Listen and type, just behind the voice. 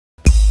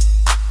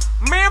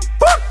Man,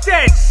 fuck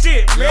that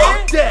shit, man.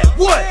 Fuck that,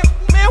 what?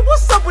 Man,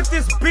 what's up with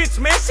this bitch,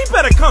 man? She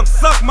better come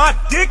suck my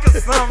dick or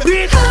something.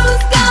 Who's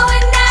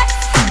going next?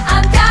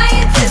 I'm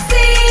dying to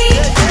see.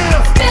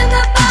 Spin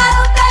the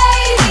bottle,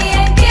 baby,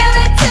 and give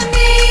it to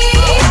me.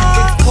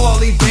 It's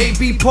Paulie,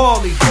 baby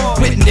Paulie,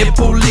 with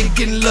nipple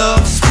licking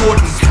love,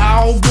 sporting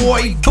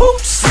cowboy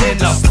boots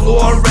and a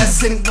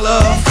fluorescent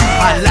glove.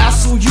 I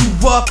lasso you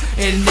up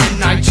and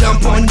then I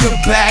jump on your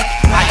back.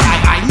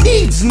 I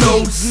needs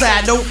no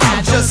saddle,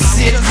 I just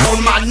sit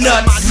on my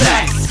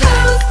nutsack. Who's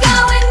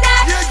going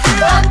next?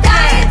 I'm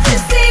dying to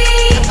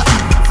see.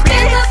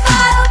 Spin the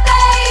bottle,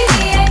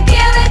 baby, and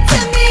give it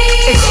to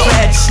me.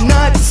 Stretch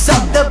nuts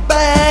up the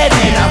bed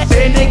and I'm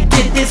finna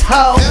get this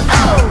hoe.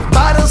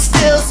 Bottle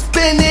still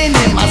spinning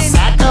and my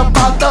sack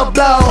about to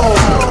blow.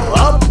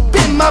 Up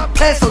in my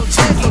pencil,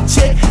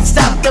 chick,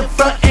 stop the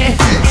front end.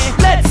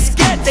 Let's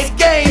get the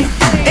game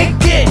and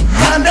get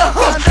down to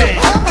humping.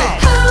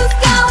 Who's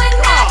going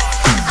next?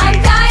 I'm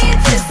dying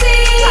to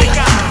see.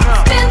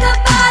 Spin the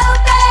bottle,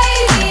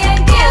 baby,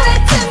 and give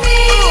it to me.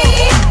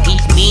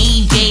 It's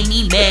me,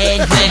 Jamie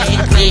Man,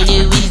 drinking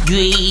glitter is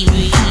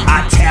green.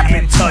 I tap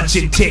and touch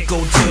and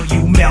tickle till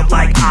you melt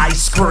like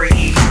ice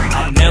cream.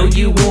 I know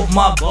you want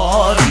my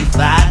body,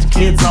 fat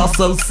kids are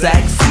so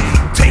sexy.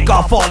 Take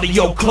off all of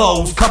your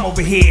clothes, come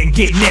over here and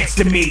get next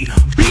to me,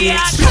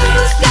 bitch.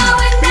 Who's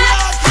going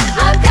next?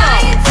 I'm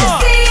dying to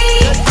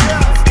see.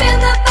 Spin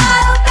the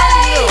bottle,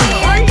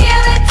 baby, and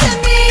give it to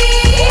me.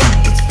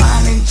 It's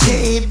Fun and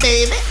Jay,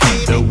 baby,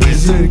 the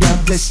wizard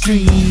of the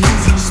streets.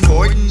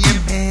 Sporting your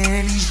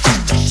panties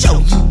just to show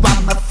you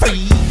I'm a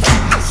freak.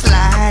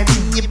 Slide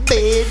in your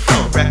bed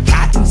for a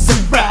cotton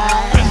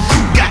surprise.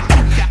 You got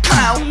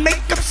clown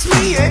makeup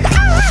smeared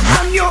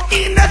on your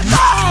inner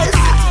thighs.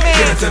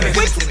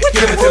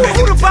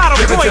 Who the bottle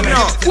pointing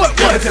on? What?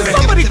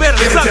 Somebody better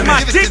suck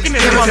my dick in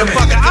this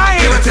motherfucker. I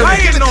ain't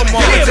playing no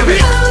more.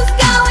 Who's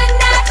going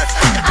next?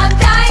 I'm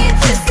dying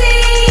to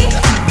see.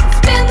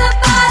 Spin the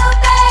bottle,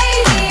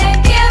 baby, and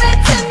give it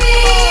to me.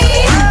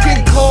 You can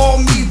call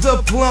me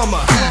the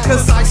plumber,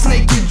 cause I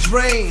snake your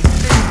drain.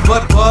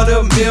 But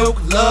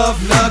buttermilk,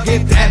 love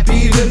nugget, that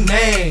be the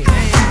name.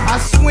 I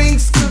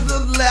swings to the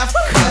left,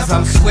 cause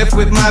I'm swift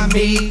with my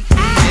meat.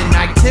 And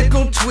I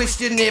tickle,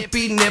 twist your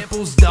nippy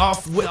nipples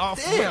off with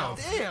damn.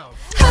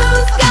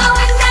 Who's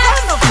going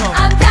next?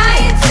 I'm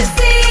dying to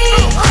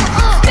see.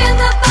 Spin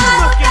the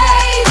bottle,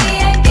 baby,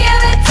 and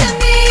give it to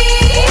me.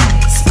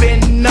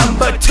 Spin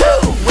number 2,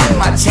 with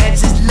my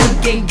chances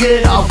looking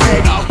good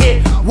already.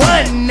 Hit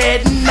one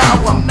and now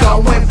I'm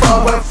going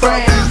for a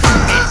friend.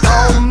 It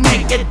don't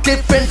make a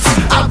difference,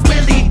 I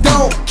really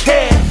don't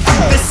care.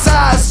 The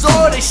size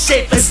or the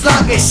shape, as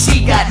long as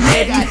she got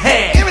net and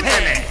hair. Who's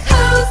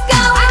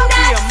going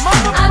next?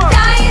 I'm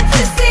dying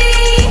to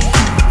see.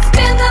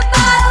 Spin the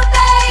bottle,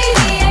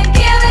 baby, and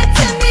give it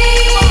to me.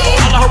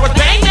 All I heard was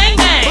bang, bang,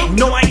 bang.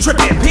 No, I ain't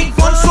tripping. Pink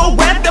one so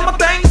wet that my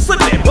thing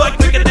slipping. But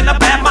quicker than I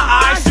bat my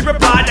eyes, she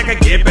replied I could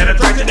get better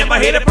traction if I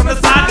hit it from the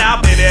side.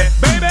 Now, baby,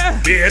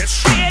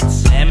 bitch.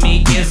 Let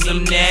me get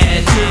some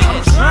net.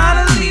 I'm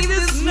trying to leave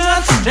this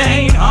nut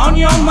stain on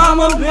your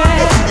mama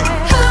bed.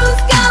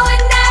 Who's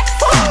going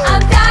next?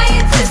 I'm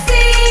dying to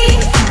see.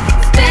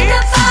 Spin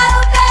the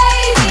bottle,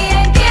 baby,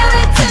 and give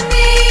it to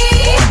me.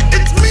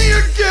 It's me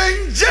again,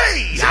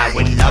 Jay. I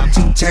would love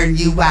to turn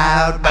you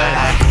out, but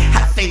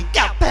I think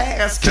I'll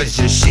pass, cause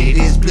your shit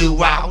is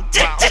blew out.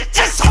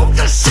 Just hold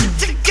the shit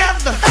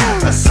together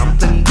or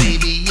something,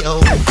 baby, yo.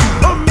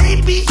 Or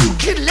maybe you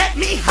can let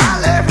me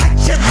holler at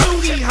your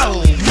booty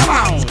hole. Come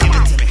on, give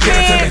it to me.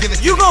 Man,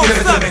 you gon'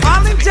 suck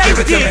Fun and Jay's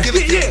dick.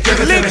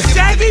 Lick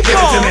shaggy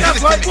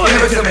balls. Fuck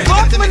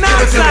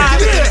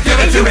monoxide.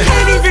 And you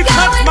can't even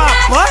touch my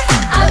butt.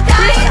 I'm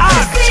dying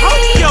I'll to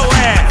choke see. your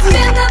ass.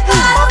 Spin the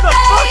bottle,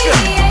 Motherfucker,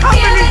 baby, and how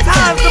give many it to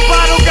times the me.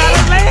 bottle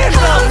gotta land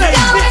on me?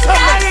 Bitch,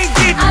 I ain't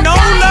getting no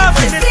love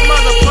in this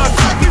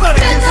motherfucker. You better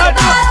get touch.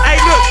 Hey,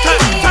 look,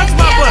 touch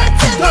my butt.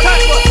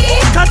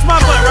 Touch my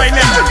butt right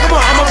now. Come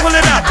on, I'ma pull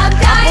it out. I'm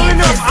pulling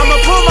up. I'ma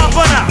pull my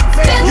butt out.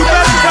 You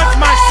better touch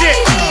my shit.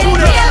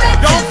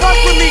 Don't fuck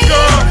with me,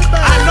 girl.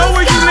 I know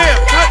where you live.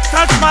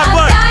 Touch my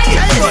butt.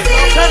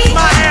 Touch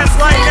my ass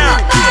right now.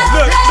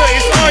 Look,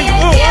 it's on you.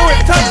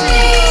 It's touching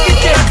you.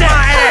 Touch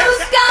my ass.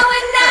 Who's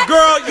going next?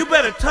 Girl, you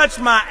better touch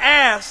my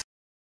ass.